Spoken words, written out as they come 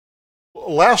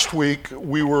Last week,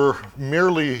 we were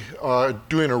merely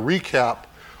doing a recap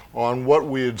on what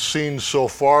we had seen so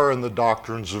far in the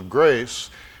doctrines of grace.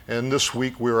 And this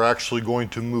week, we're actually going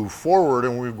to move forward,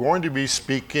 and we're going to be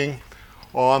speaking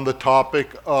on the topic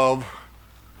of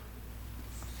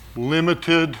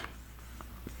limited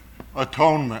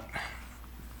atonement.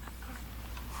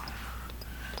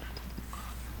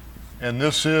 And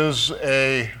this is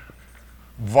a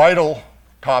vital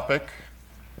topic.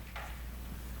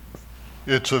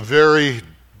 It's a very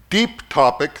deep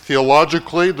topic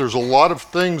theologically. There's a lot of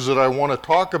things that I want to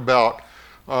talk about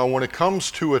when it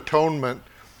comes to atonement.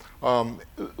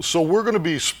 So we're going to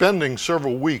be spending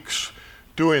several weeks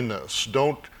doing this.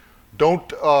 Don't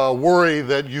worry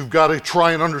that you've got to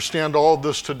try and understand all of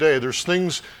this today. There's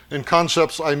things and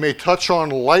concepts I may touch on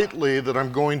lightly that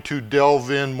I'm going to delve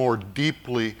in more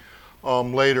deeply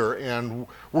later. And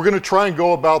we're going to try and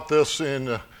go about this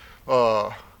in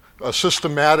a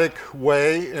systematic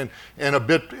way and a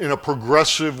bit in a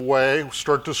progressive way.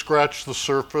 Start to scratch the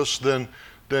surface, then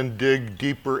dig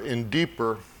deeper and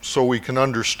deeper so we can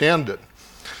understand it.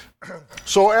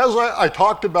 So as I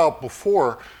talked about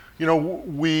before,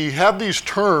 we have these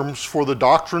terms for the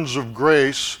doctrines of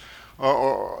grace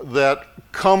that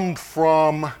come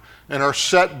from and are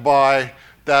set by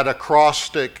that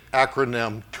acrostic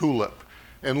acronym TULIP.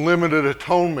 And limited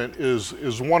atonement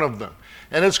is one of them.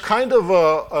 And it's kind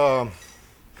of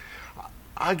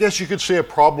I guess you could say a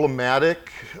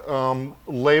problematic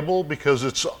label because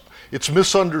it's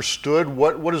misunderstood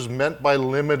what is meant by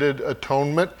limited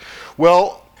atonement.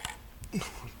 Well,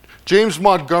 James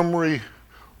Montgomery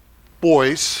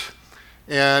Boyce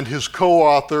and his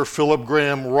co-author Philip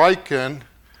Graham Ryken,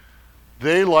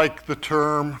 they like the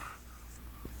term,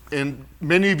 and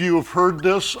many of you have heard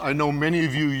this. I know many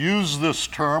of you use this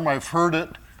term. I've heard it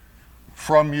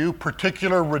from you,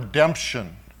 particular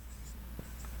redemption.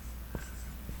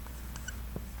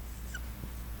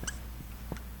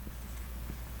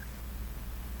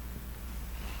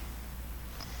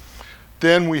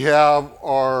 Then we have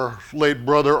our late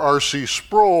brother R.C.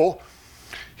 Sproul.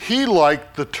 He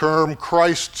liked the term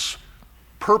Christ's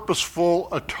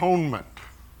purposeful atonement.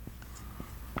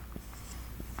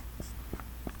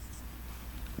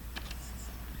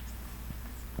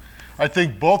 I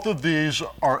think both of these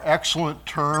are excellent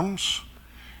terms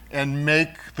and make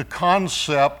the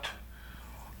concept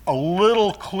a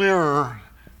little clearer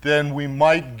than we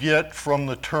might get from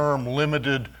the term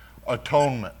limited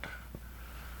atonement.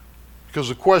 Because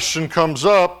the question comes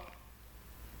up,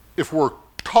 if we're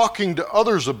talking to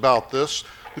others about this,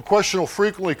 the question will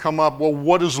frequently come up, well,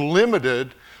 what is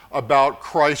limited about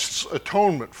Christ's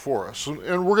atonement for us?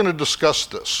 And we're going to discuss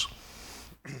this.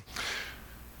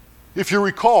 If you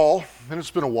recall, and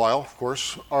it's been a while, of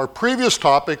course, our previous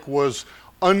topic was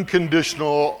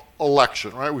unconditional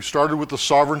election, right? We started with the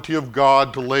sovereignty of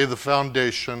God to lay the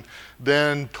foundation,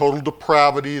 then total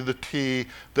depravity, the T,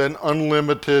 then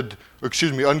unconditional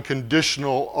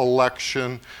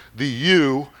election, the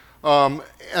U.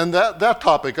 And that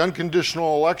topic,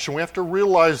 unconditional election, we have to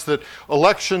realize that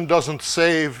election doesn't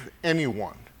save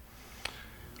anyone.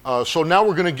 So now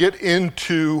we're going to get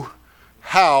into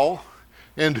how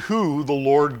and who the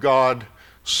Lord God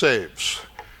saves.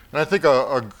 And I think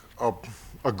a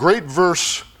great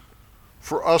verse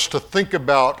for us to think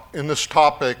about in this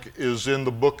topic is in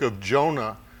the book of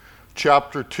Jonah,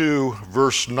 chapter 2,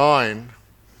 verse 9.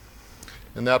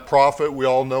 And that prophet, we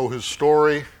all know his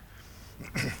story.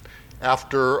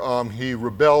 After he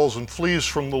rebels and flees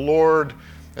from the Lord,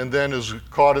 and then is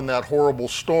caught in that horrible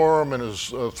storm and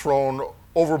is thrown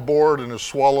overboard and is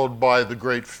swallowed by the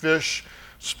great fish,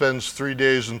 spends 3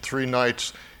 days and 3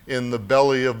 nights in the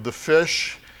belly of the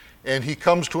fish, and he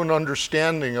comes to an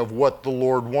understanding of what the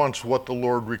Lord wants, what the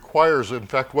Lord requires, in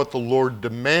fact, what the Lord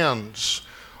demands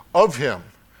of him.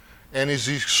 And as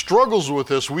he struggles with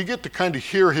this, we get to kind of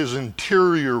hear his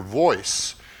interior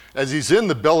voice as he's in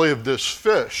the belly of this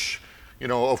fish.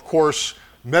 Of course,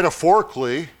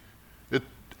 metaphorically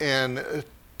and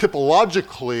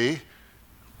typologically,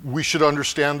 we should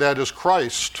understand that as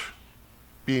Christ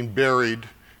being buried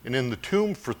and in the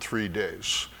tomb for 3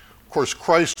 days. Of course,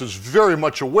 Christ is very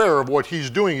much aware of what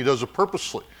he's doing. He does it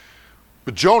purposely.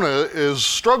 But Jonah is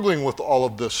struggling with all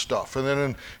of this stuff. And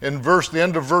then in the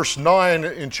end of verse 9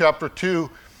 in chapter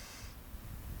 2,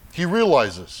 he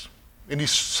realizes, and he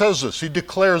says this, he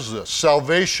declares this,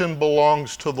 salvation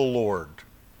belongs to the Lord.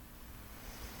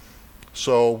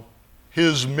 So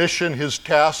his mission, his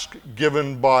task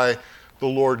given by the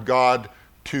Lord God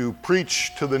to preach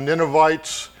to the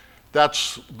Ninevites,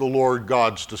 that's the Lord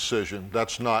God's decision.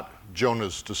 That's not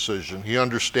Jonah's decision. He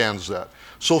understands that.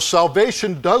 So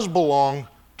salvation does belong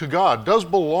to God, does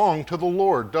belong to the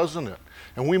Lord, doesn't it?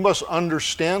 And we must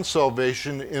understand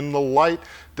salvation in the light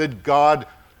that God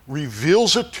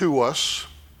reveals it to us.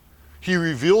 He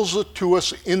reveals it to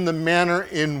us in the manner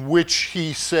in which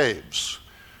He saves.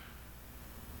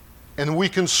 And we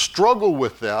can struggle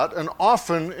with that, and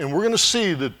often, and we're going to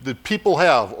see that people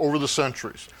have over the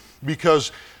centuries,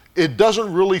 because it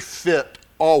doesn't really fit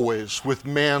always with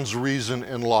man's reason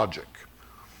and logic.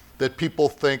 That people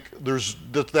think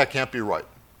that can't be right.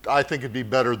 I think it'd be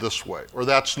better this way, or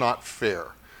that's not fair.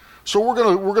 So we're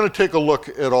going to take a look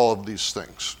at all of these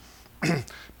things.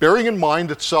 Bearing in mind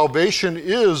that salvation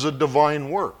is a divine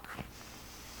work.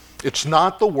 It's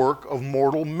not the work of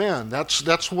mortal men.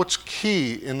 That's what's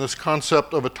key in this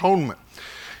concept of atonement.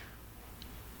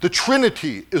 The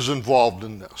Trinity is involved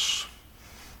in this.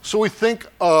 So we think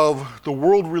of the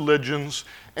world religions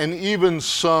and even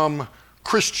some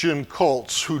Christian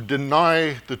cults who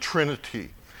deny the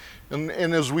Trinity. And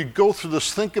as we go through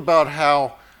this, think about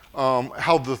how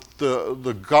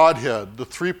the Godhead, the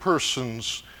three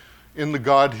persons in the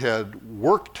Godhead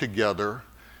work together,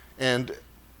 and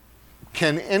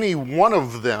can any one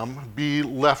of them be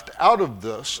left out of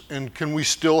this, and can we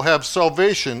still have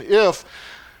salvation if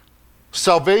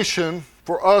salvation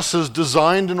for us is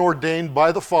designed and ordained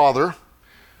by the Father,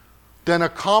 then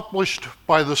accomplished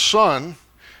by the Son,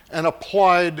 and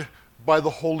applied by the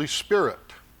Holy Spirit?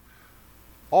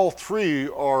 All three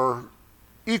are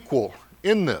equal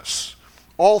in this.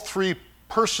 All three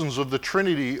persons of the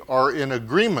Trinity are in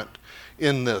agreement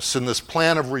in this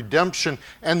plan of redemption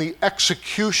and the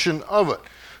execution of it.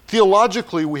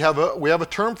 Theologically, we have a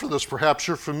term for this perhaps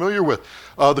you're familiar with,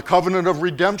 the covenant of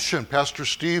redemption. Pastor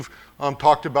Steve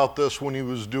talked about this when he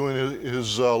was doing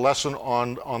his lesson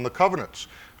on the covenants.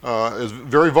 It's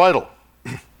very vital.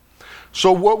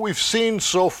 So what we've seen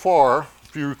so far,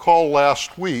 if you recall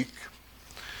last week,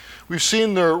 we've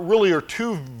seen there really are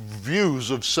two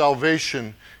views of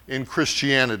salvation in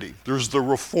Christianity. There's the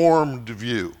Reformed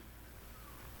view,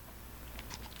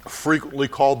 frequently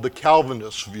called the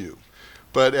Calvinist view.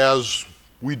 But as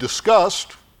we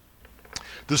discussed,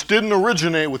 this didn't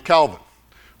originate with Calvin.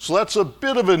 So that's a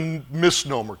bit of a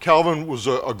misnomer. Calvin was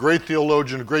a great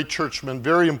theologian, a great churchman,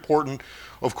 very important,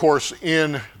 of course,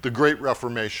 in the Great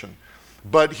Reformation.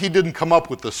 But he didn't come up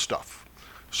with this stuff.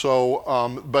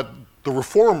 So, but the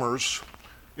Reformers,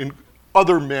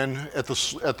 other men at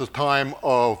the time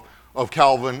of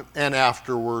Calvin and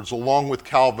afterwards, along with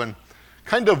Calvin,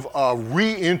 kind of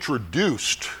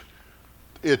reintroduced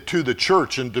it to the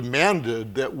church and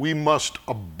demanded that we must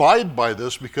abide by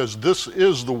this because this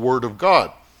is the Word of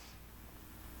God.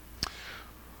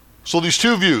 So these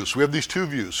two views, we have these two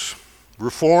views,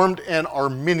 Reformed and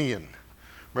Arminian.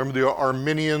 Remember the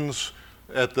Arminians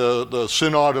at the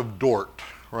Synod of Dort,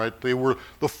 right? They were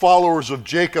the followers of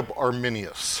Jacob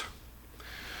Arminius.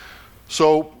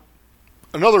 So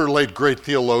another late great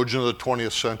theologian of the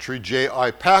 20th century,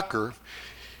 J.I. Packer,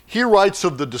 he writes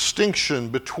of the distinction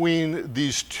between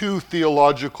these two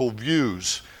theological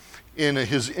views in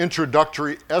his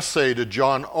introductory essay to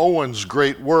John Owen's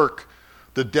great work,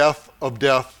 The Death of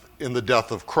Death in the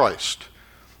Death of Christ.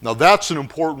 Now that's an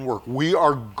important work. We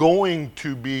are going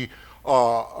to be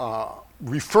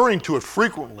referring to it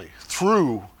frequently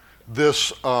through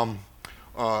this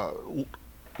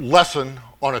lesson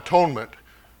on atonement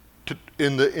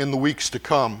in the weeks to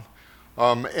come.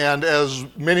 And as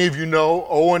many of you know,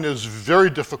 Owen is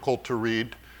very difficult to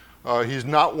read. He's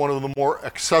not one of the more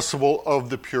accessible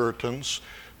of the Puritans,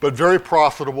 but very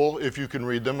profitable if you can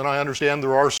read them. And I understand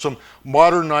there are some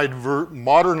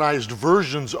modernized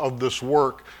versions of this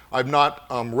work. I've not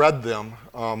read them,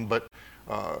 but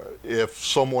if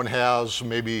someone has,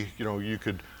 maybe you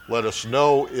could let us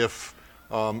know if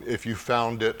you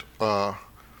found it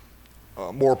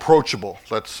more approachable,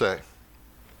 let's say.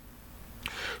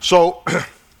 So,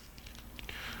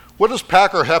 what does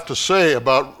Packer have to say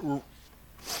about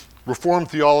Reformed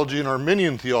theology and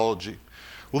Arminian theology?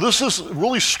 Well, this is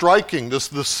really striking, this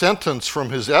sentence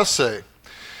from his essay.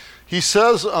 He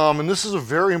says, and this is a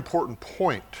very important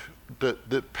point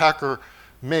that Packer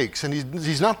makes, and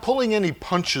he's not pulling any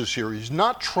punches here. He's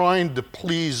not trying to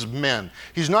please men.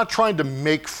 He's not trying to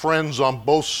make friends on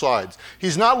both sides.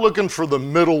 He's not looking for the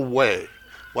middle way.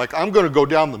 Like, I'm going to go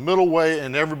down the middle way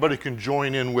and everybody can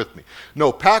join in with me.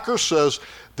 No, Packer says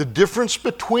the difference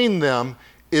between them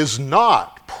is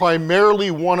not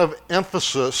primarily one of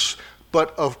emphasis,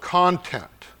 but of content.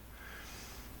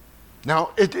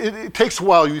 Now, it takes a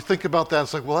while. You think about that,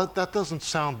 it's like, well, that doesn't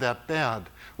sound that bad.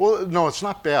 Well, no, it's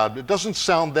not bad. It doesn't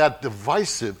sound that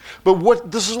divisive. But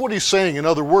this is what he's saying, in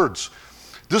other words.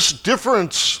 This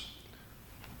difference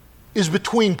is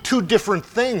between two different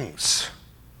things.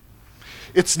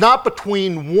 It's not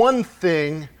between one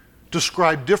thing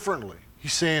described differently.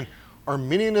 He's saying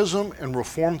Arminianism and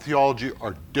Reformed theology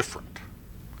are different.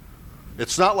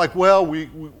 It's not like, well,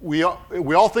 we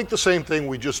all think the same thing,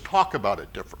 we just talk about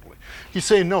it differently. He's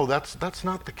saying, no, that's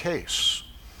not the case.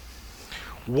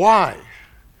 Why?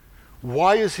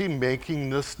 Why is he making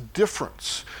this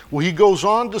difference? Well, he goes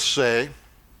on to say,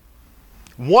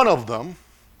 one of them,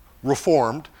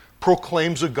 Reformed,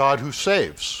 proclaims a God who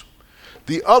saves.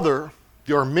 The other,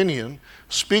 the Arminian,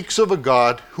 speaks of a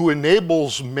God who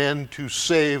enables men to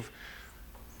save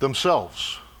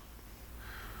themselves.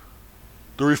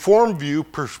 The Reformed view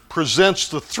presents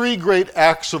the three great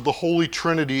acts of the Holy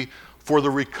Trinity for the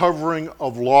recovering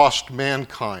of lost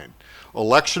mankind: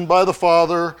 election by the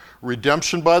Father,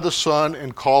 redemption by the Son,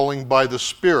 and calling by the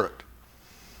Spirit,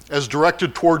 as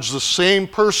directed towards the same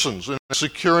persons and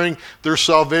securing their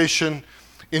salvation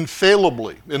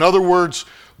infallibly. In other words,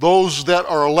 those that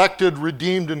are elected,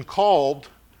 redeemed, and called,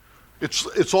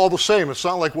 it's all the same. It's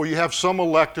not like, well, you have some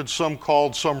elected, some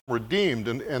called, some redeemed,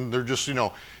 and they're just,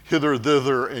 hither,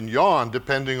 thither, and yon,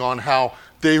 depending on how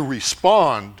they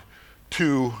respond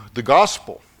to the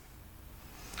gospel.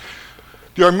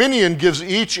 The Arminian gives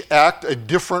each act a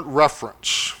different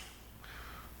reference.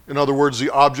 In other words,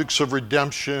 the objects of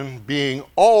redemption being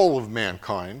all of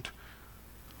mankind,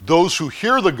 those who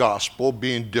hear the gospel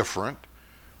being different,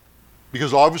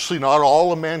 because obviously not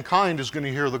all of mankind is going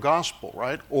to hear the gospel,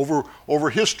 right? Over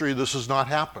history, this has not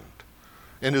happened,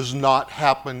 and has not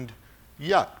happened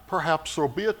yet. Perhaps there'll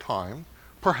be a time,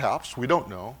 perhaps, we don't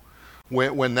know,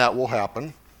 when that will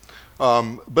happen.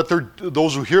 But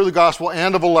those who hear the gospel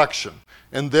and of election,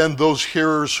 and then those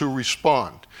hearers who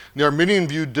respond. The Arminian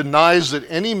view denies that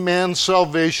any man's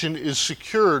salvation is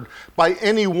secured by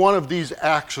any one of these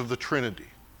acts of the Trinity.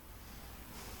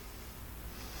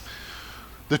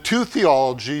 The two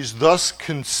theologies thus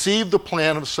conceive the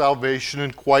plan of salvation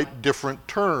in quite different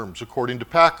terms, according to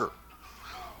Packer.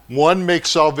 One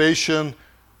makes salvation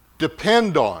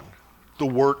depend on the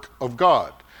work of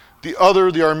God. The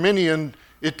other, the Arminian,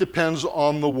 it depends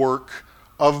on the work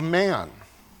of man.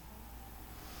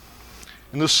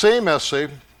 In the same essay,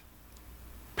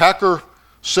 Packer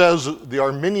says the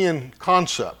Arminian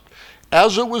concept,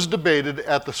 as it was debated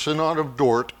at the Synod of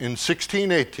Dort in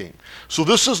 1618. So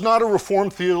this is not a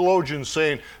Reformed theologian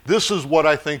saying, this is what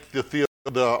I think the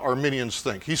Arminians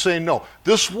think. He's saying, no,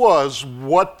 this was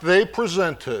what they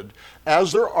presented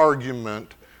as their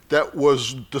argument that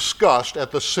was discussed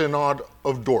at the Synod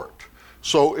of Dort.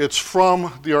 So it's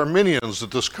from the Arminians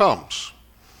that this comes.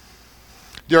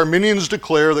 The Arminians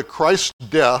declare that Christ's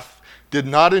death did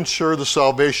not ensure the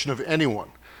salvation of anyone,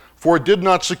 for it did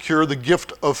not secure the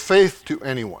gift of faith to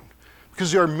anyone.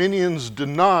 Because the Arminians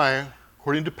deny,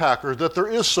 according to Packer, that there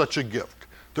is such a gift.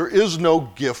 There is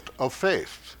no gift of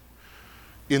faith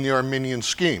in the Arminian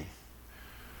scheme.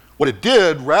 What it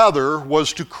did, rather,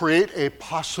 was to create a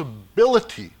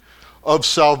possibility of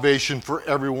salvation for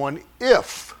everyone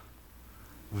if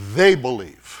they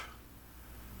believe.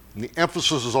 And the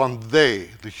emphasis is on they,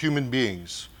 the human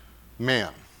beings,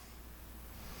 man.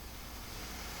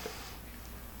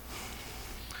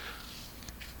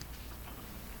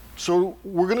 So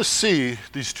we're going to see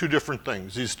these two different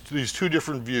things, these two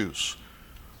different views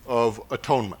of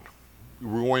atonement.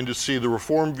 We're going to see the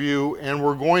Reformed view, and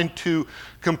we're going to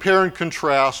compare and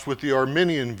contrast with the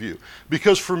Arminian view.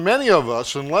 Because for many of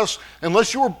us,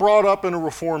 unless you were brought up in a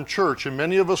Reformed church, and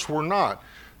many of us were not,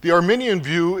 the Arminian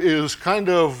view is kind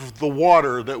of the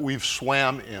water that we've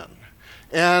swam in.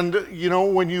 And,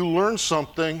 when you learn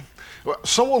something,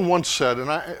 someone once said,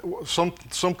 and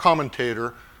some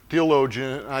commentator,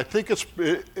 theologian, and I think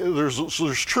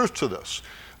there's truth to this,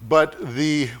 but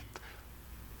the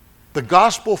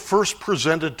gospel first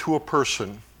presented to a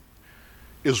person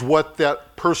is what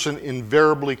that person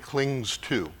invariably clings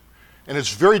to. And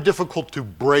it's very difficult to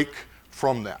break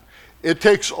from that. It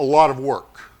takes a lot of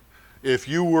work. If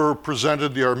you were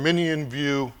presented the Arminian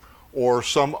view or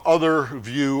some other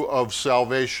view of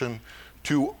salvation,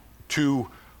 to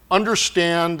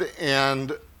understand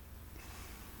and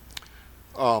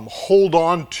hold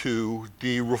on to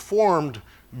the Reformed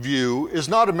view is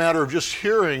not a matter of just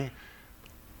hearing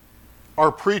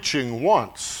our preaching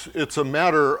once. It's a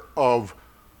matter of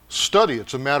study.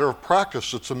 It's a matter of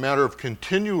practice. It's a matter of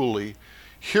continually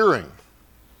hearing.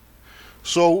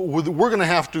 So we're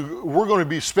going to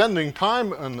be spending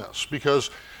time on this, because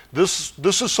this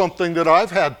is something that I've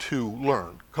had to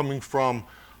learn, coming from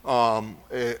a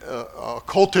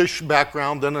cultish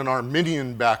background, then an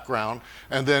Arminian background,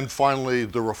 and then finally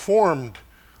the Reformed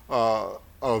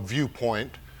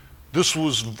viewpoint.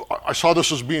 I saw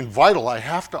this as being vital. I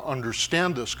have to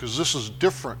understand this because this is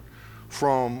different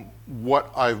from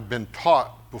what I've been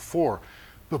taught before.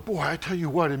 But boy, I tell you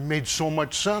what, it made so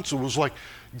much sense. It was like,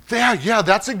 yeah,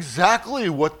 that's exactly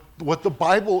what the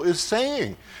Bible is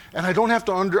saying. And I don't have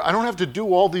to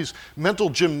do all these mental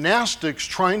gymnastics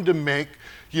trying to make,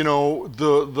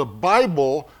 the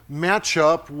Bible match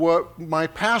up what my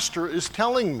pastor is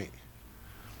telling me.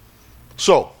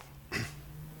 So,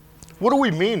 what do we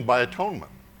mean by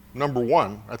atonement? Number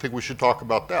one, I think we should talk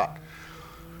about that.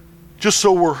 Just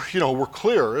so we're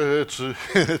clear,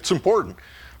 it's important.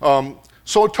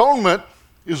 So atonement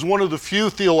is one of the few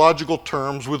theological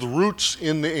terms with roots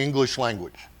in the English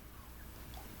language.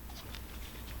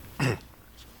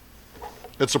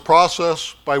 It's a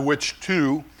process by which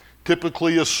two,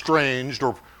 typically estranged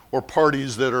or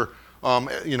parties that are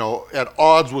at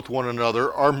odds with one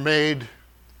another, are made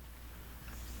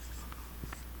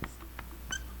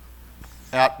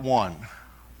at one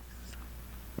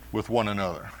with one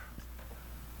another.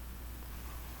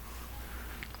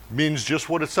 Means just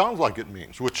what it sounds like it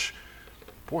means, which,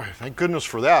 boy, thank goodness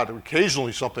for that.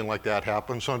 Occasionally something like that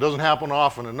happens, so it doesn't happen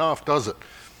often enough, does it?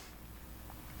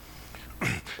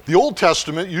 The Old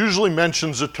Testament usually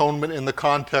mentions atonement in the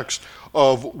context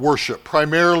of worship,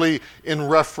 primarily in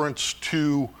reference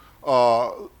to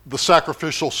the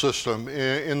sacrificial system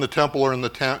in the temple or in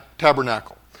the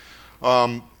tabernacle.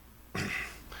 And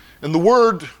the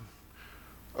word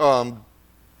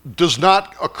does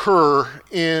not occur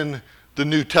in the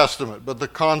New Testament, but the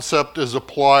concept is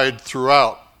applied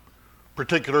throughout,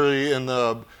 particularly in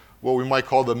what we might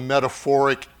call the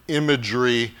metaphoric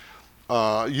imagery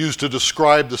used to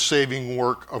describe the saving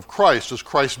work of Christ, as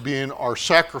Christ being our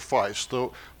sacrifice, the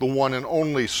one and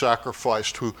only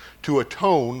sacrifice to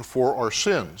atone for our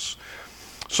sins.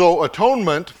 So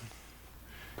atonement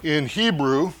in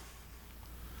Hebrew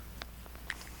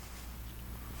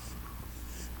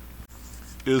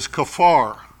is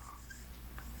kafar.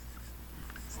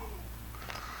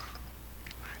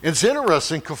 It's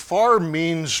interesting, kafar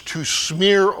means to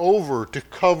smear over, to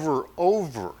cover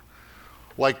over,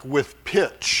 like with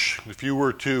pitch. If you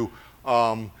were to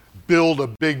build a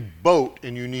big boat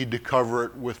and you need to cover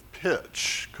it with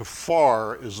pitch,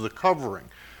 kafar is the covering,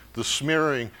 the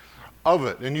smearing of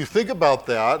it. And you think about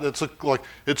that, it's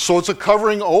a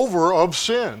covering over of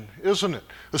sin, isn't it?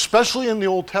 Especially in the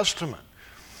Old Testament,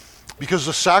 because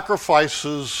the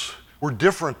sacrifices were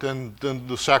different than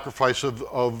the sacrifice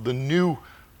of the New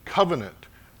Covenant.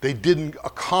 They didn't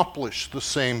accomplish the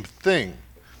same thing.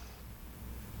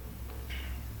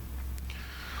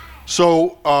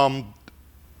 So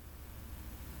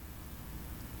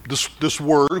this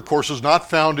word, of course, is not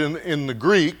found in the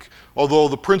Greek, although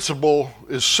the principle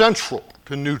is central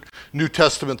to New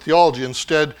Testament theology.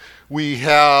 Instead, we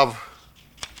have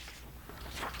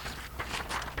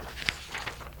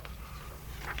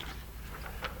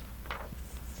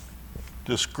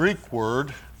this Greek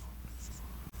word,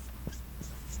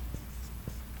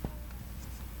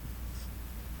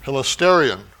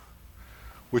 hilasterion,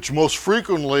 which most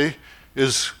frequently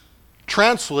is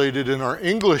translated in our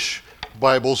English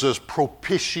Bibles as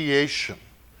propitiation.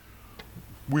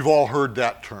 We've all heard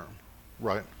that term,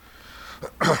 right?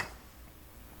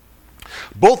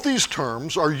 Both these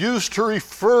terms are used to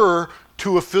refer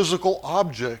to a physical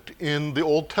object in the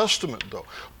Old Testament, though.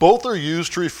 Both are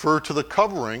used to refer to the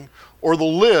covering or the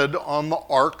lid on the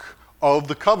Ark of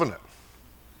the Covenant.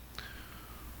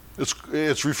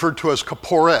 It's referred to as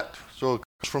kaporet, so it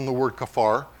comes from the word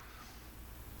kafar.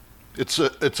 It's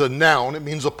a noun. It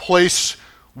means a place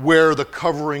where the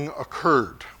covering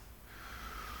occurred,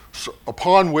 so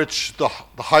upon which the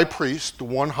high priest, the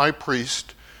one high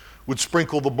priest, would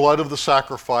sprinkle the blood of the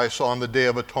sacrifice on the Day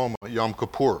of Atonement, Yom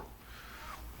Kippur.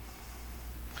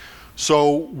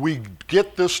 So we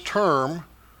get this term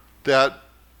that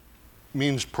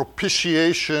means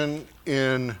propitiation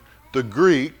in the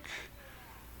Greek,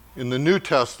 in the New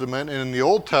Testament, and in the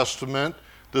Old Testament,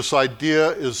 this idea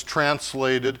is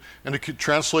translated, and it could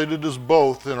translated as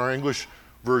both in our English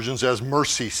versions as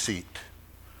mercy seat.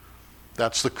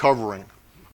 That's the covering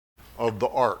of the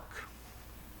ark.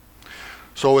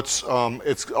 So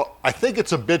I think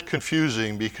it's a bit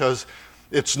confusing because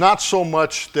it's not so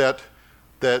much that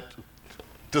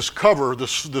this cover,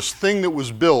 this thing that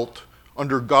was built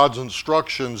under God's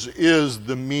instructions is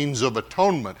the means of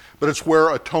atonement, but it's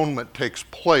where atonement takes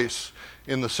place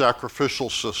in the sacrificial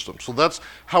system. So that's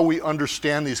how we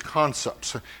understand these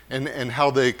concepts and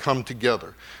how they come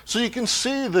together. So you can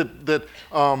see that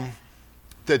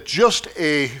just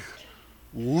a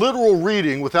literal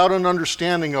reading without an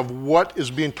understanding of what is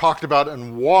being talked about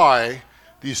and why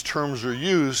these terms are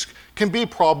used can be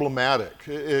problematic.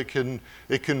 It can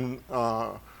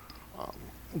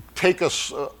take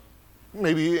us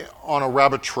maybe on a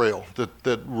rabbit trail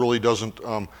that really doesn't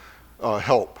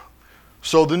help.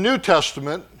 So the New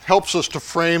Testament helps us to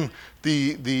frame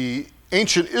the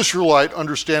ancient Israelite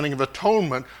understanding of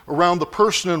atonement around the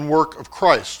person and work of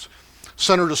Christ,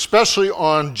 centered especially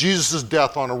on Jesus'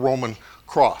 death on a Roman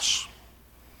cross.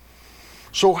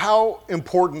 So how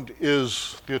important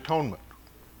is the atonement?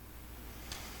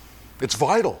 It's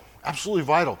vital, absolutely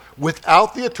vital.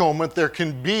 Without the atonement, there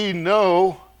can be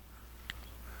no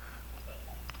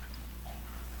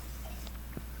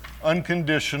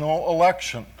unconditional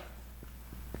election.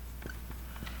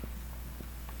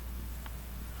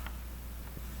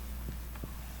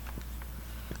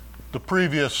 The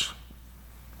previous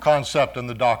concept in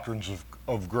the doctrines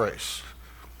of grace.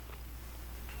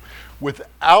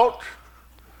 Without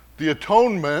the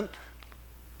atonement,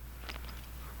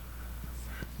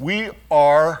 we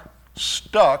are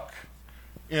stuck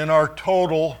in our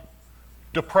total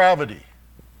depravity.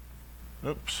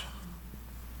 Oops.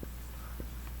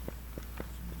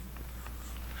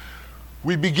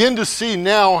 We begin to see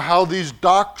now how these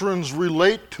doctrines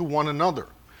relate to one another,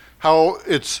 how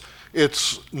it's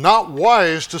not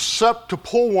wise to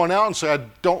pull one out and say, I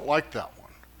don't like that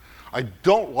one. I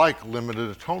don't like limited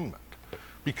atonement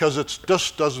because it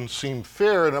just doesn't seem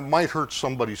fair and it might hurt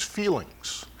somebody's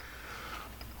feelings.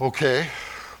 Okay,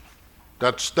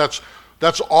 that's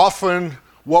often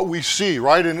what we see,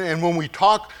 right? And when we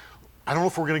talk, I don't know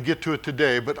if we're going to get to it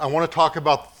today, but I want to talk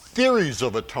about theories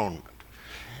of atonement.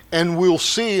 And we'll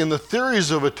see in the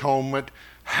theories of atonement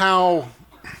how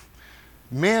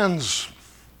man's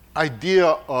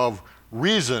idea of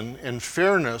reason and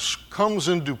fairness comes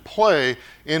into play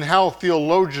in how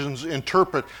theologians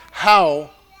interpret how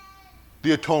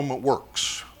the atonement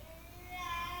works.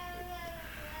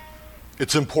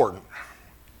 It's important.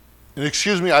 And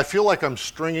excuse me, I feel like I'm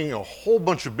stringing a whole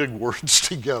bunch of big words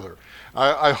together.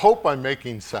 I hope I'm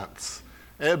making sense.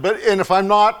 And if I'm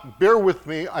not, bear with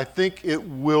me. I think it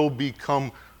will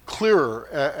become clearer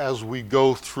as we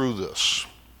go through this.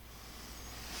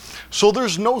 So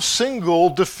there's no single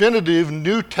definitive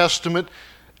New Testament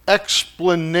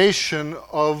explanation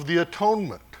of the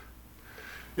atonement.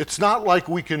 It's not like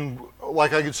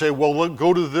I could say, well,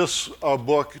 go to this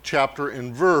book, chapter,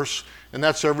 and verse, and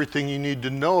that's everything you need to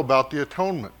know about the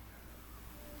atonement.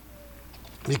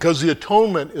 Because the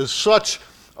atonement is such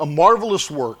a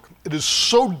marvelous work. It is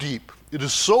so deep, it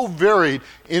is so varied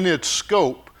in its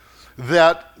scope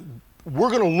that we're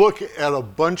going to look at a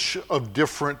bunch of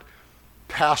different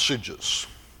passages.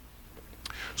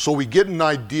 So we get an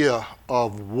idea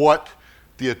of what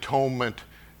the atonement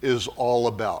is all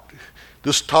about.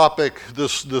 This topic,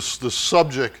 this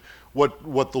subject,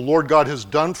 what the Lord God has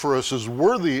done for us is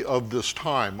worthy of this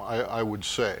time, I would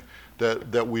say,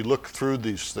 that we look through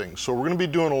these things. So we're going to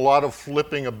be doing a lot of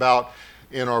flipping about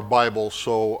in our Bible,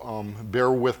 so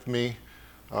bear with me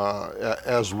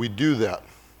as we do that.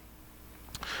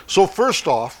 So first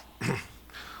off,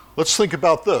 let's think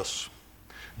about this.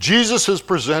 Jesus is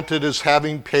presented as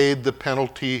having paid the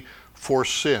penalty for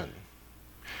sin.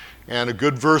 And a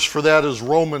good verse for that is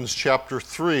Romans chapter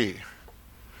 3,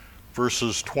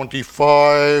 verses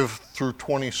 25 through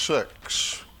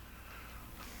 26.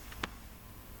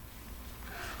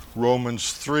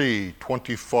 Romans 3,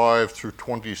 25 through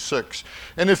 26.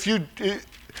 And if you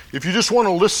just want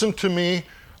to listen to me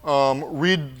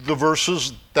read the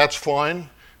verses, that's fine.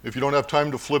 If you don't have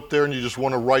time to flip there and you just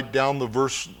want to write down the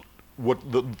verse,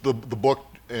 what the book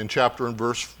and chapter and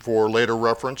verse for later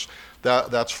reference,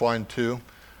 that's fine too.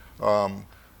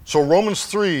 So Romans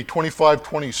 3, 25,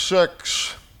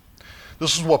 26,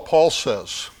 this is what Paul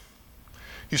says.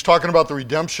 He's talking about the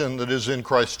redemption that is in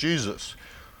Christ Jesus,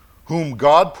 whom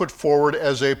God put forward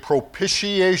as a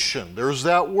propitiation. There's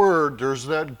that word, there's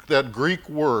that Greek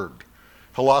word,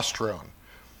 hilastron.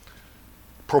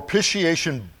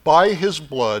 Propitiation by his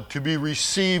blood to be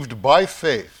received by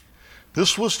faith.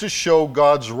 This was to show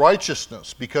God's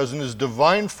righteousness, because in his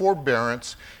divine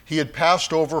forbearance he had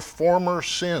passed over former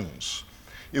sins.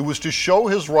 It was to show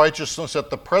his righteousness at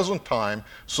the present time,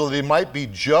 so that he might be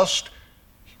just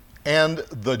and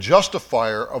the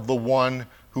justifier of the one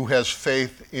who has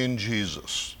faith in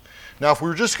Jesus. Now, if we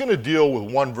were just going to deal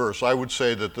with one verse, I would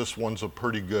say that this one's a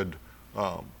pretty good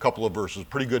couple of verses,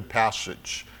 pretty good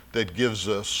passage that gives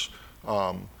us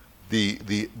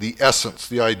the essence,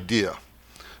 the idea.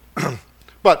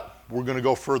 But we're going to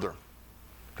go further.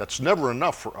 That's never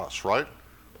enough for us, right?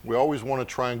 We always want to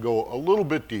try and go a little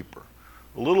bit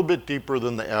deeper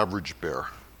than the average bear.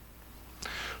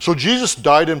 So Jesus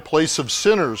died in place of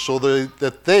sinners so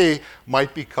that they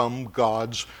might become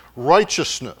God's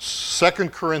righteousness.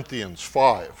 2 Corinthians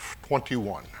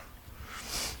 5:21.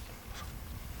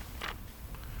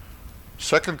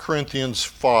 2 Corinthians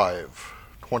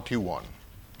 5:21.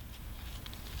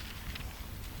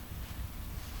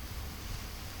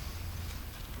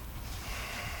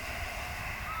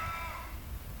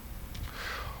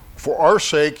 For our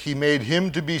sake he made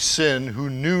him to be sin who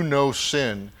knew no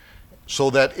sin, so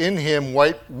that in him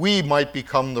we might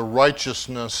become the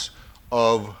righteousness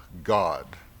of God.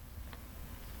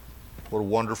 What a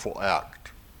wonderful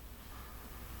act.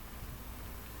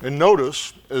 And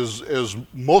notice, as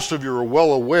most of you are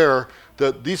well aware,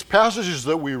 that these passages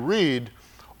that we read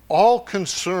all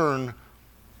concern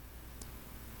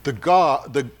the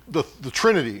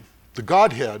Trinity, the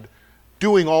Godhead,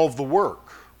 doing all of the work.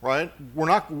 Right?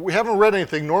 We haven't read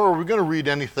anything, nor are we going to read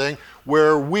anything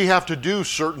where we have to do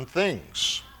certain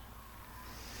things.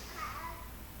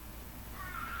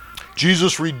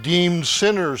 Jesus redeemed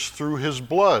sinners through his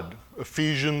blood.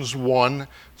 Ephesians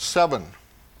 1:7.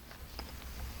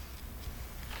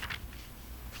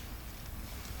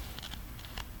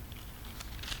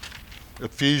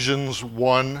 Ephesians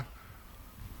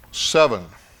 1:7.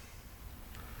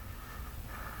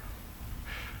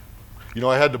 You know,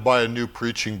 I had to buy a new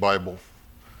preaching Bible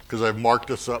because I've marked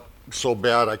this up so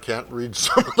bad I can't read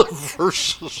some of the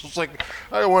verses. It's like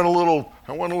I went a little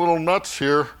nuts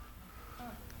here.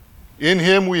 In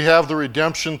him we have the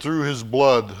redemption through his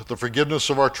blood, the forgiveness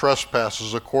of our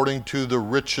trespasses according to the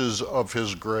riches of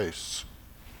his grace.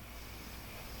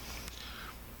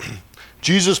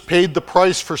 Jesus paid the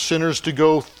price for sinners to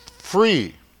go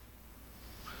free.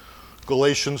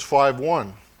 Galatians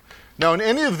 5:1. Now, in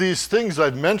any of these things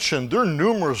I've mentioned, there are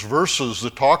numerous verses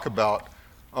that talk about,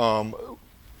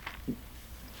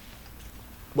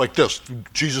 like this,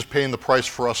 Jesus paying the price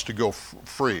for us to go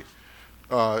free.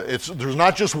 There's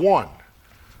not just one.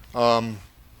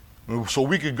 So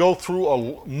we could go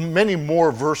through many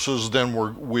more verses than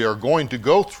we are going to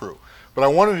go through. But I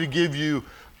wanted to give you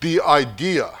the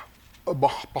idea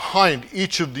behind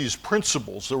each of these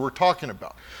principles that we're talking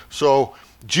about. So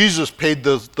Jesus paid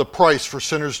the price for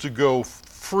sinners to go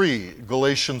free,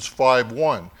 Galatians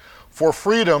 5:1. For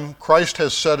freedom, Christ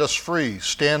has set us free.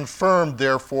 Stand firm,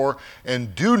 therefore,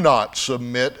 and do not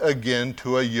submit again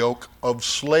to a yoke of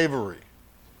slavery.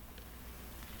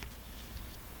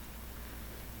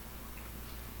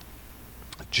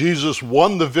 Jesus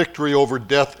won the victory over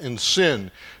death and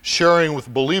sin, sharing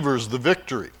with believers the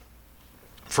victory.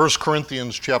 1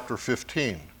 Corinthians chapter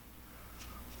 15.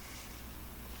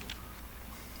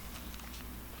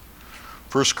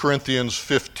 1 Corinthians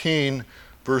 15,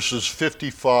 verses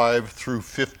 55 through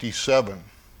 57.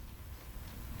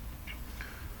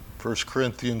 1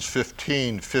 Corinthians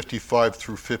 15, 55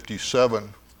 through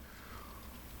 57.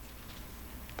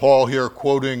 Paul here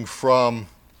quoting from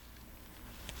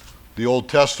the Old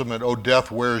Testament, O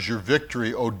death, where is your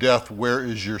victory? O death, where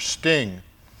is your sting?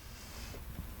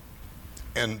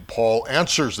 And Paul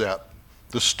answers that.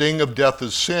 The sting of death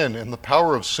is sin, and the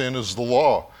power of sin is the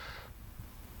law.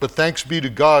 But thanks be to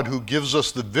God who gives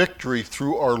us the victory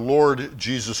through our Lord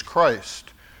Jesus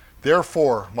Christ.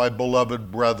 Therefore, my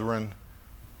beloved brethren,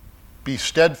 be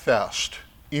steadfast,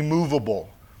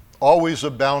 immovable, always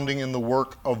abounding in the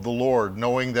work of the Lord,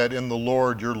 knowing that in the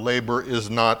Lord your labor is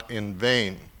not in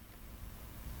vain.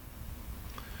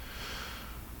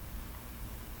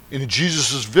 In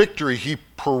Jesus' victory, he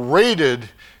paraded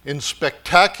in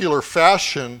spectacular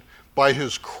fashion by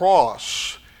his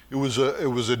cross. It was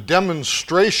a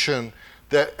demonstration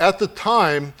that at the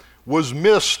time was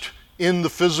missed in the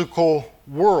physical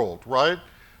world, right?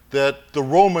 That the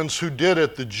Romans who did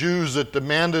it, the Jews that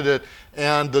demanded it,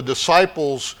 and the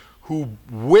disciples who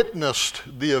witnessed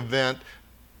the event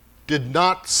did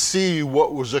not see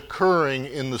what was occurring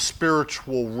in the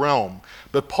spiritual realm.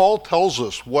 But Paul tells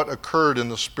us what occurred in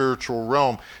the spiritual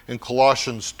realm in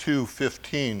Colossians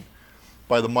 2:15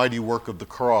 by the mighty work of the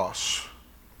cross.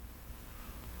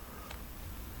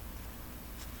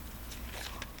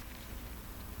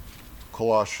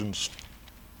 Colossians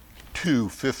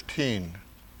 2:15.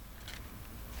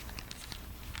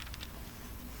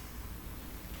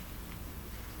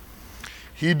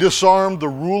 He disarmed the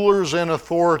rulers and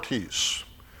authorities.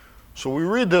 So we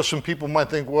read this and people might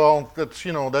think, well,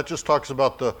 that just talks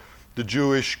about the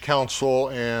Jewish council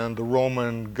and the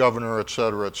Roman governor,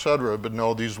 etc., etc. But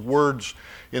no, these words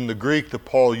in the Greek that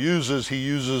Paul uses, he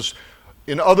uses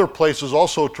in other places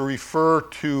also to refer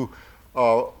to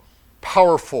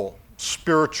powerful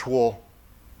spiritual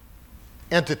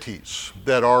entities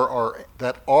that are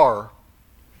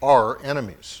our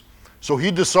enemies. So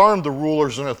he disarmed the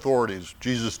rulers and authorities,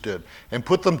 Jesus did, and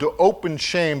put them to open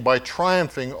shame by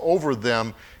triumphing over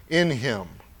them in him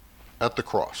at the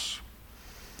cross.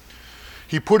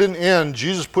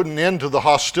 Jesus put an end to the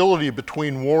hostility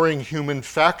between warring human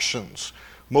factions,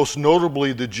 most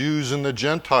notably the Jews and the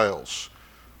Gentiles.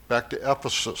 Back to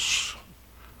Ephesus.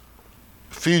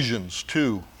 Ephesians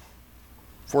 2,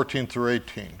 14 through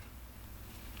 18.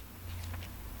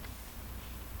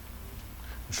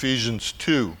 Ephesians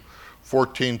 2,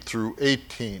 14 through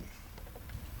 18.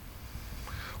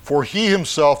 For he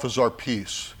himself is our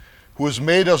peace, who has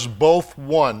made us both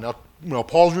one. Now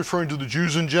Paul's referring to the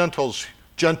Jews and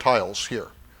Gentiles here.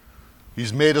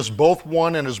 He's made us both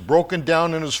one and has broken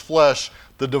down in his flesh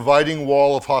the dividing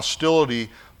wall of hostility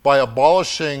by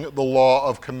abolishing the law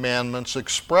of commandments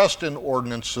expressed in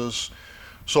ordinances.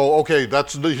 So, okay,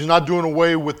 he's not doing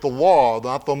away with the law,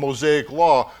 not the Mosaic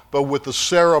law, but with the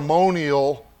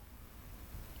ceremonial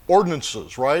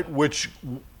ordinances, right? Which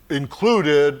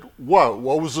included what?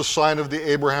 What was the sign of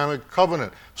the Abrahamic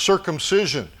covenant?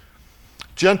 Circumcision.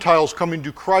 Gentiles coming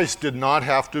to Christ did not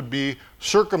have to be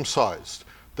circumcised.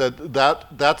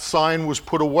 That sign was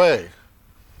put away.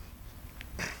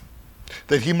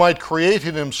 That he might create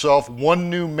in himself one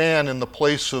new man in the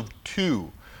place of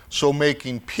two, so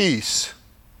making peace,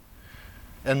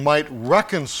 and might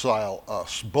reconcile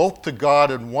us both to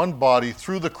God in one body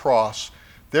through the cross,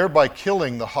 thereby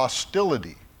killing the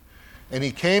hostility. And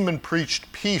he came and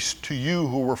preached peace to you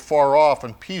who were far off,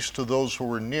 and peace to those who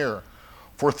were near.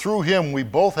 For through him we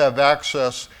both have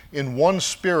access in one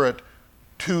Spirit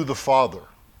to the Father.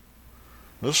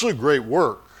 This is a great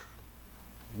work.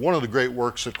 One of the great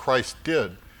works that Christ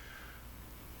did.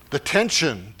 The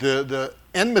tension, the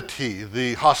enmity,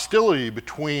 the hostility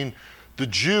between the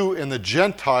Jew and the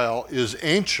Gentile is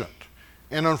ancient.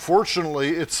 And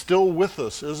unfortunately, it's still with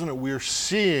us, isn't it? We are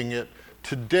seeing it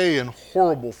today in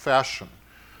horrible fashion.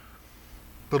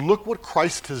 But look what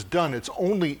Christ has done. It's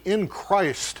only in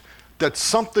Christ that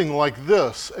something like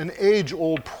this, an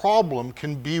age-old problem,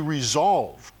 can be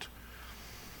resolved.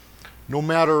 No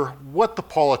matter what the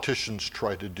politicians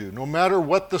try to do, no matter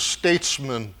what the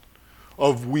statesmen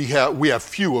we have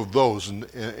few of those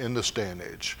in this day and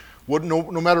age. No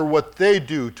matter what they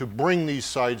do to bring these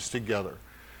sides together,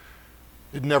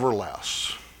 it never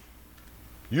lasts.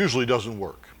 Usually doesn't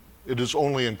work. It is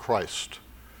only in Christ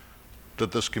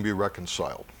that this can be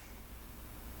reconciled.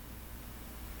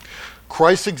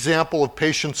 Christ's example of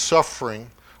patient suffering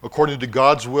according to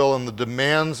God's will and the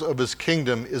demands of his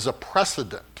kingdom is a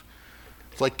precedent.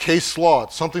 It's like case law.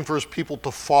 It's something for his people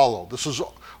to follow. This is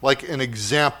like an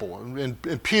example.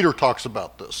 And Peter talks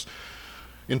about this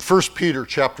in 1 Peter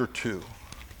chapter 2.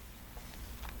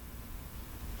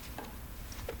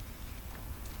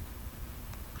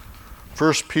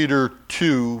 First Peter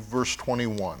 2, verse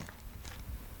 21.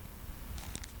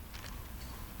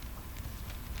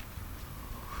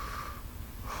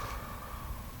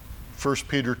 First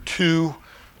Peter 2,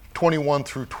 21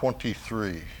 through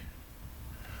 23.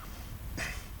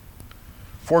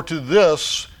 For to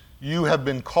this you have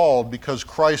been called, because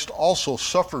Christ also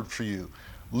suffered for you,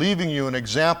 leaving you an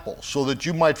example, so that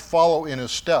you might follow in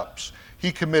his steps.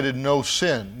 He committed no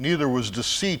sin, neither was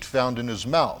deceit found in his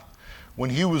mouth. When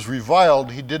he was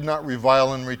reviled, he did not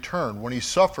revile in return. When he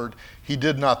suffered, he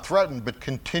did not threaten, but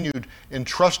continued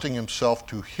entrusting himself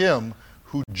to him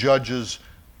who judges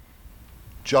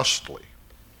justly.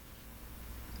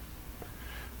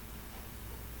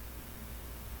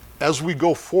 As we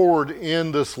go forward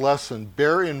in this lesson,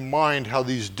 bear in mind how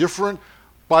these different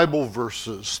Bible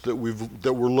verses that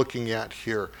we're looking at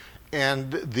here,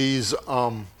 and these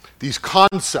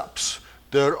concepts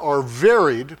that are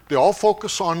varied, they all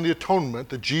focus on the atonement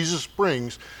that Jesus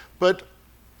brings, but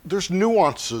there's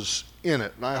nuances in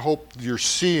it, and I hope you're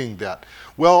seeing that.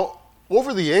 Well,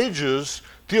 over the ages,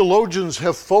 theologians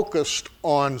have focused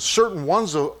on certain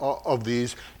ones of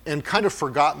these and kind of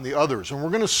forgotten the others. And we're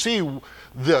going to see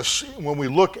this when we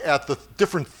look at the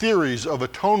different theories of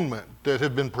atonement that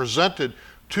have been presented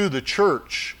to the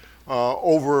church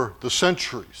over the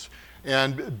centuries.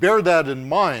 And bear that in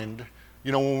mind,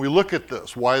 when we look at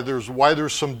this, why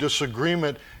there's some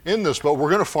disagreement in this, but we're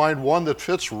going to find one that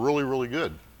fits really, really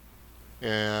good.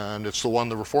 And it's the one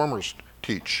the Reformers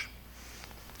teach.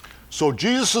 So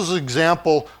Jesus'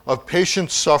 example of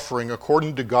patient suffering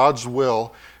according to God's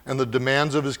will and the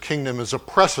demands of his kingdom is a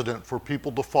precedent for people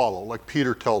to follow, like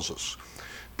Peter tells us.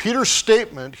 Peter's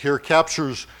statement here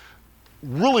captures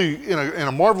really in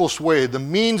a marvelous way the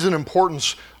means and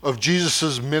importance of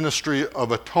Jesus' ministry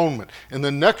of atonement. In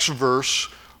the next verse,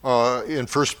 in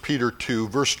 1 Peter 2,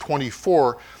 verse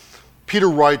 24, Peter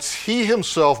writes, "He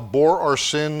himself bore our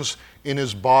sins in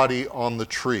his body on the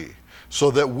tree, so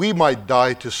that we might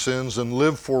die to sins and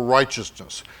live for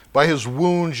righteousness. By his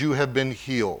wounds you have been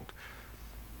healed."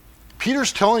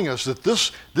 Peter's telling us that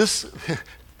this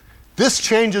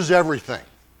changes everything.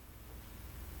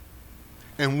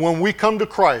 And when we come to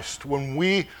Christ, when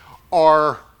we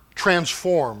are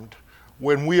transformed,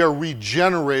 when we are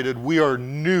regenerated, we are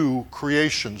new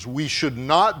creations. We should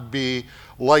not be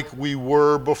like we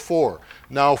were before.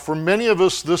 Now, for many of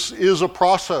us, this is a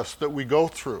process that we go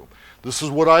through. This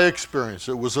is what I experienced.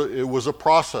 It was a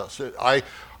process.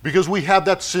 Because we have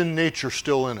that sin nature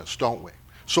still in us, don't we?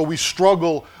 So we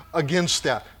struggle against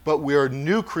that. But we are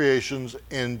new creations,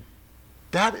 and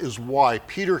that is why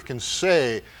Peter can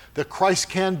say that Christ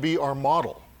can be our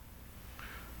model.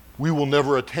 We will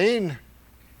never attain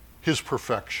his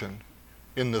perfection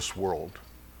in this world,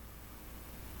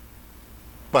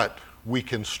 but we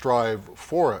can strive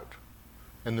for it.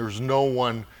 And there's no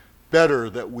one better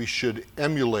that we should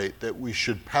emulate, that we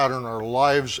should pattern our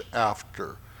lives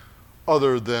after,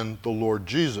 other than the Lord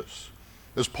Jesus.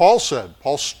 As Paul said,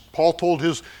 Paul told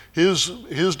his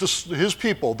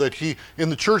people that in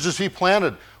the churches he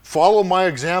planted, follow my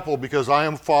example because I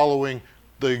am following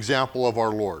the example of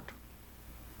our Lord.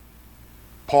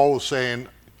 Paul was saying,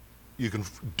 you can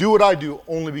do what I do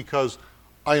only because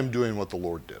I am doing what the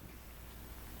Lord did.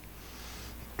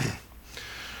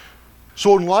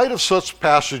 So in light of such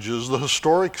passages, the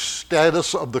historic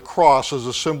status of the cross as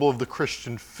a symbol of the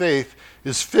Christian faith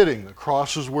is fitting. The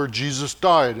cross is where Jesus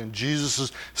died, and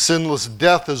Jesus' sinless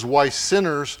death is why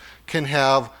sinners can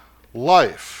have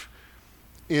life.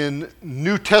 In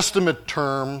New Testament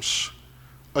terms,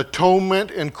 atonement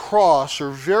and cross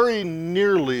are very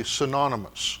nearly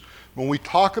synonymous. When we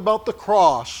talk about the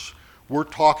cross, we're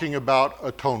talking about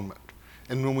atonement.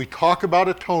 And when we talk about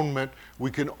atonement,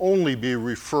 we can only be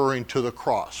referring to the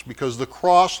cross, because the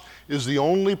cross is the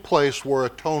only place where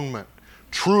atonement,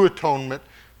 true atonement,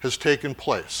 has taken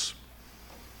place.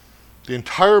 The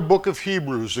entire book of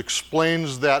Hebrews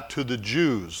explains that to the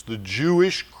Jews, the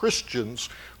Jewish Christians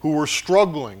who were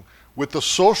struggling with the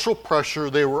social pressure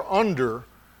they were under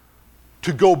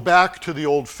to go back to the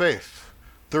old faith.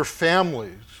 Their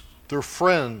families, their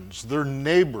friends, their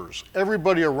neighbors,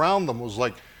 everybody around them was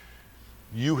like,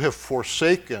 you have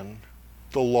forsaken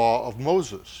the law of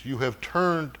Moses. You have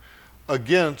turned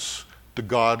against the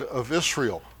God of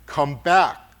Israel. Come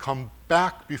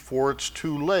back before it's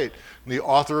too late. And the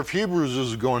author of Hebrews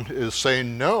is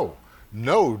saying, no,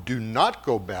 do not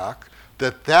go back.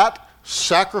 That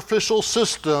sacrificial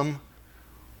system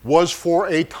was for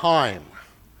a time.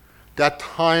 That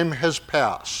time has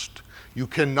passed. You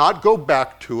cannot go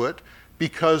back to it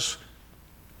because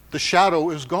the shadow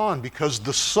is gone, because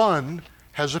the Son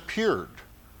has appeared,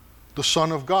 the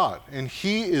Son of God, and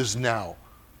he is now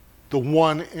the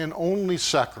one and only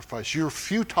sacrifice. You're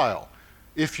futile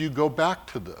if you go back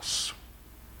to this.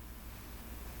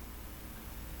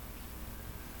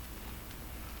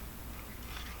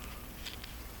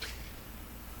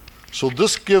 So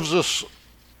this gives us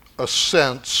a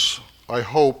sense, I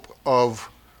hope, of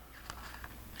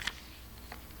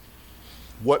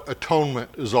what atonement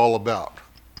is all about.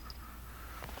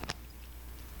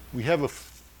 We have a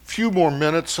few more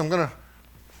minutes. I'm going to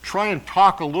try and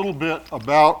talk a little bit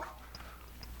about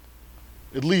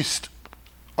at least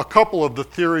a couple of the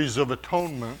theories of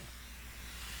atonement.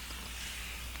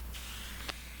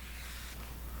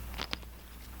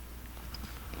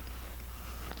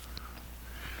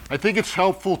 I think it's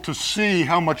helpful to see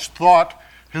how much thought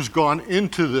has gone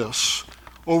into this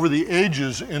over the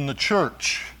ages in the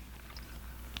church.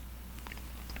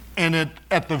 And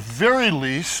at the very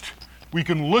least, we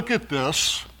can look at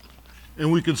this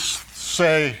and we can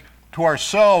say to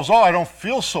ourselves, oh, I don't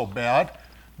feel so bad,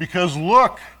 because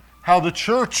look how the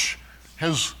church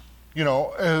has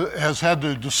had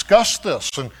to discuss this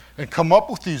and come up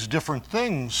with these different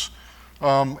things.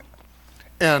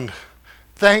 And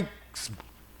thanks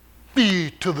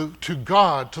be to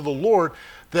God, to the Lord,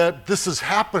 that this has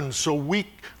happened so we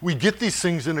get these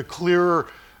things in a clearer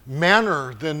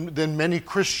manner than many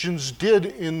Christians did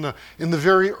in the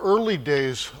very early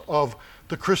days of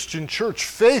the Christian church.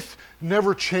 Faith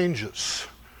never changes,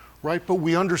 right? But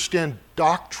we understand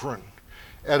doctrine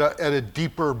at a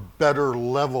deeper, better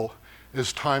level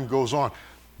as time goes on.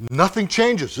 Nothing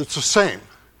changes. It's the same.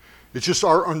 It's just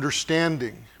our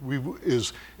understanding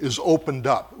is opened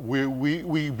up.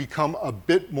 We become a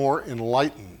bit more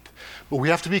enlightened. But we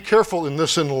have to be careful in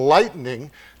this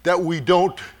enlightening that we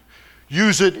don't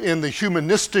use it in the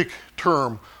humanistic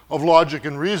term of logic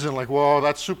and reason, like, well,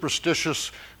 that's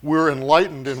superstitious, we're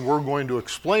enlightened and we're going to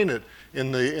explain it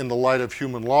in the light of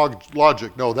human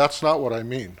logic. No, that's not what I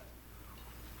mean.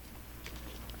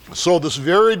 So this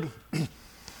varied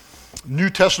New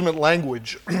Testament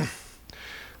language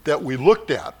that we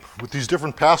looked at with these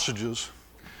different passages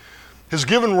has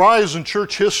given rise in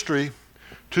church history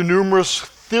to numerous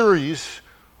theories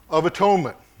of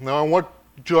atonement. Now, I want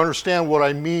you to understand what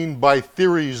I mean by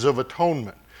theories of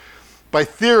atonement. By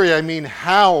theory, I mean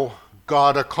how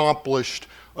God accomplished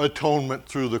atonement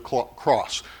through the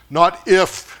cross, not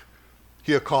if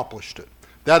he accomplished it.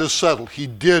 That is settled. He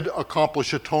did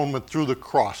accomplish atonement through the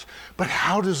cross. But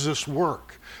how does this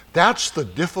work? That's the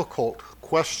difficult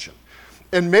question.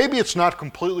 And maybe it's not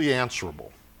completely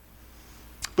answerable.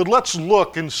 But let's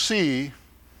look and see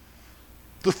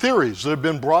the theories that have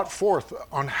been brought forth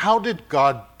on how did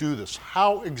God do this?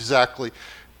 How exactly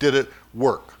did it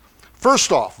work?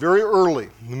 First off, very early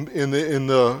in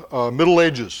the Middle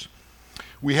Ages,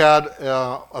 we had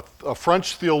a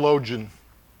French theologian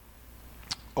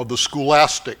of the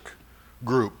scholastic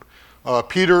group,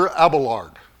 Peter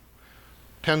Abelard,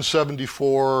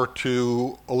 1074 to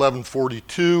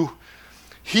 1142.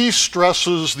 He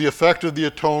stresses the effect of the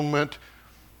atonement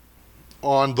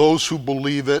on those who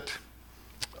believe it,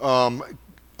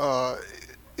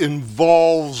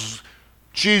 involves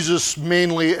Jesus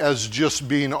mainly as just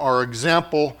being our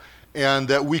example, and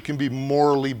that we can be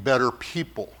morally better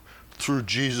people through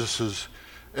Jesus'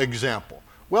 example.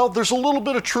 Well, there's a little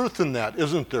bit of truth in that,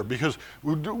 isn't there? Because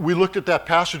we looked at that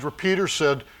passage where Peter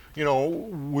said, you know,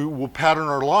 we will pattern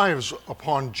our lives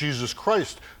upon Jesus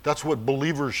Christ. That's what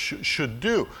believers should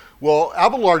do. Well,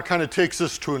 Abelard kind of takes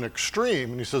this to an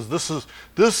extreme, and he says this is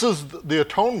the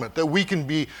atonement, that we can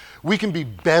be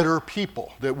better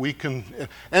people, that we can,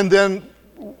 and then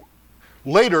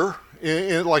later,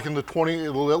 like in the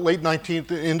late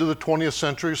 19th into the 20th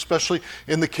century, especially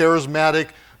in the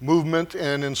charismatic movement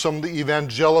and in some of the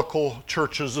evangelical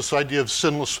churches, this idea of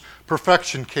sinless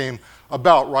perfection came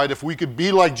about, right? If we could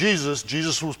be like Jesus,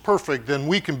 Jesus was perfect, then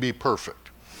we can be perfect.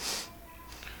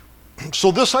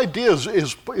 So this idea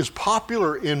is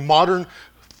popular in modern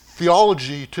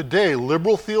theology today.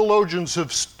 Liberal theologians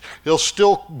are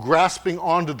still grasping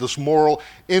onto this moral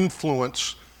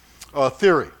influence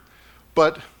theory.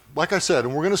 But like I said,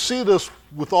 and we're going to see this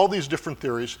with all these different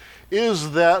theories,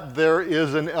 is that there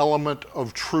is an element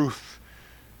of truth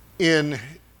in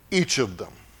each of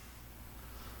them.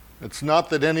 It's not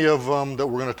that any of them that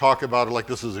we're going to talk about are like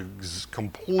this is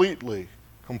completely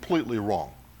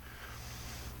wrong.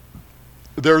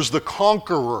 There's the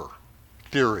conqueror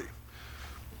theory.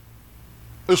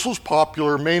 This was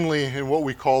popular mainly in what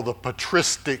we call the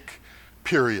patristic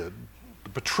period. The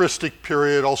patristic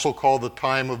period, also called the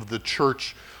time of the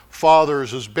church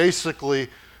fathers, is basically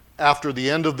after the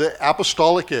end of the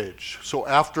apostolic age. So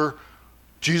after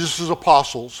Jesus'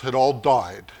 apostles had all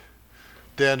died,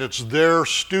 then it's their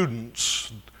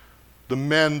students, the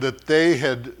men that they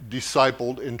had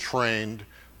discipled and trained,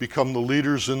 become the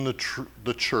leaders in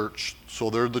the church. So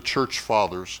they're the church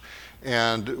fathers,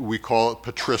 and we call it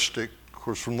patristic, of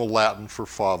course from the Latin for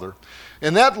father.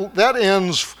 And that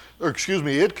ends,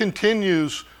 it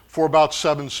continues for about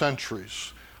 7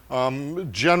 centuries.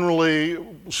 Generally,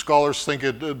 scholars think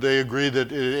they agree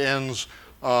that it ends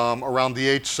around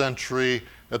the 8th century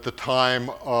at the time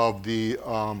of the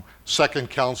Second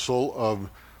Council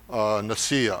of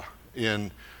Nicaea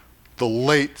in the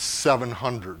late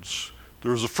 700s.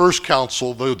 There was the first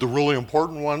council, the really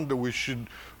important one that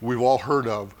we've all heard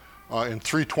of, in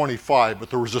 325, but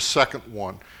there was a second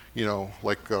one,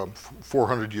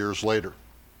 400 years later.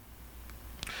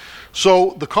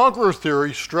 So the conqueror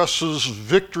theory stresses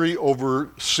victory over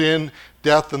sin,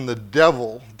 death, and the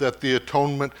devil that the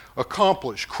atonement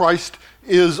accomplished. Christ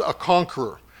is a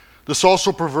conqueror. This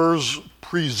also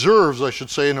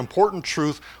preserves, an important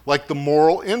truth like the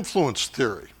moral influence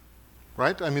theory,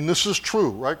 right? I mean, this is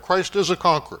true, right? Christ is a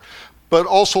conqueror. But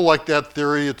also like that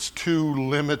theory, it's too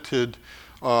limited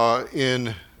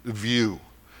in view,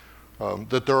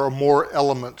 that there are more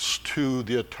elements to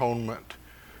the atonement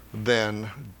than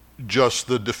just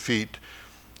the defeat.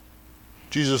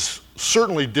 Jesus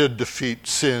certainly did defeat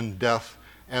sin, death,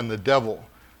 and the devil.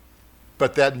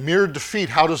 But that mere defeat,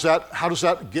 how does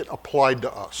that get applied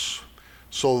to us?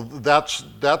 So that's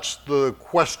the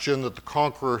question that the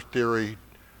conqueror theory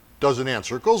doesn't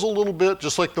answer. It goes a little bit,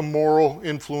 just like the moral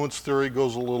influence theory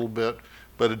goes a little bit,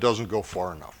 but it doesn't go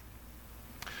far enough.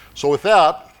 So with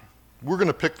that, we're going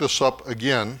to pick this up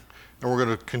again, and we're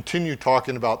going to continue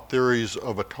talking about theories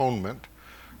of atonement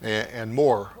and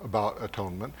more about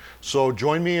atonement. So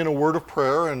join me in a word of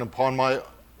prayer, and upon my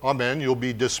amen, you'll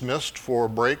be dismissed for a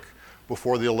break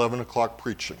before the 11 o'clock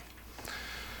preaching.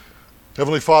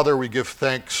 Heavenly Father, we give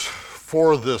thanks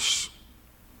for this,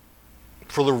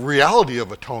 for the reality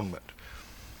of atonement.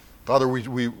 Father,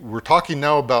 we're talking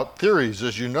now about theories,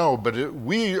 as you know, but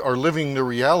we are living the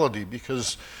reality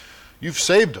because you've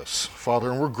saved us,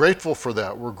 Father, and we're grateful for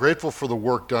that. We're grateful for the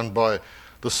work done by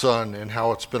the Son and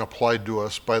how it's been applied to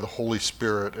us by the Holy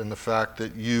Spirit and the fact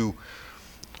that you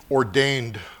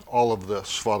ordained all of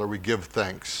this. Father, we give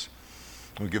thanks.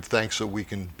 We give thanks that we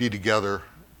can be together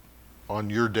on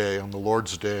your day, on the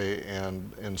Lord's day,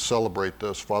 and celebrate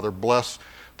this. Father, bless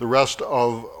the rest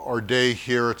of our day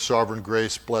here at Sovereign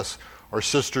Grace. Bless our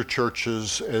sister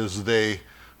churches as they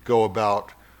go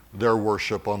about their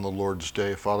worship on the Lord's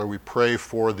day. Father, we pray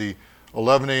for the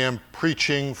 11 a.m.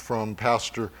 preaching from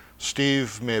Pastor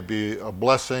Steve. May it be a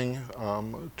blessing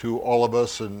to all of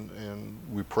us, and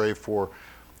we pray for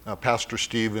Pastor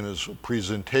Steve and his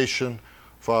presentation.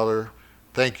 Father,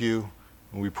 thank you,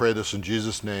 and we pray this in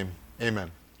Jesus' name.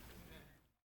 Amen.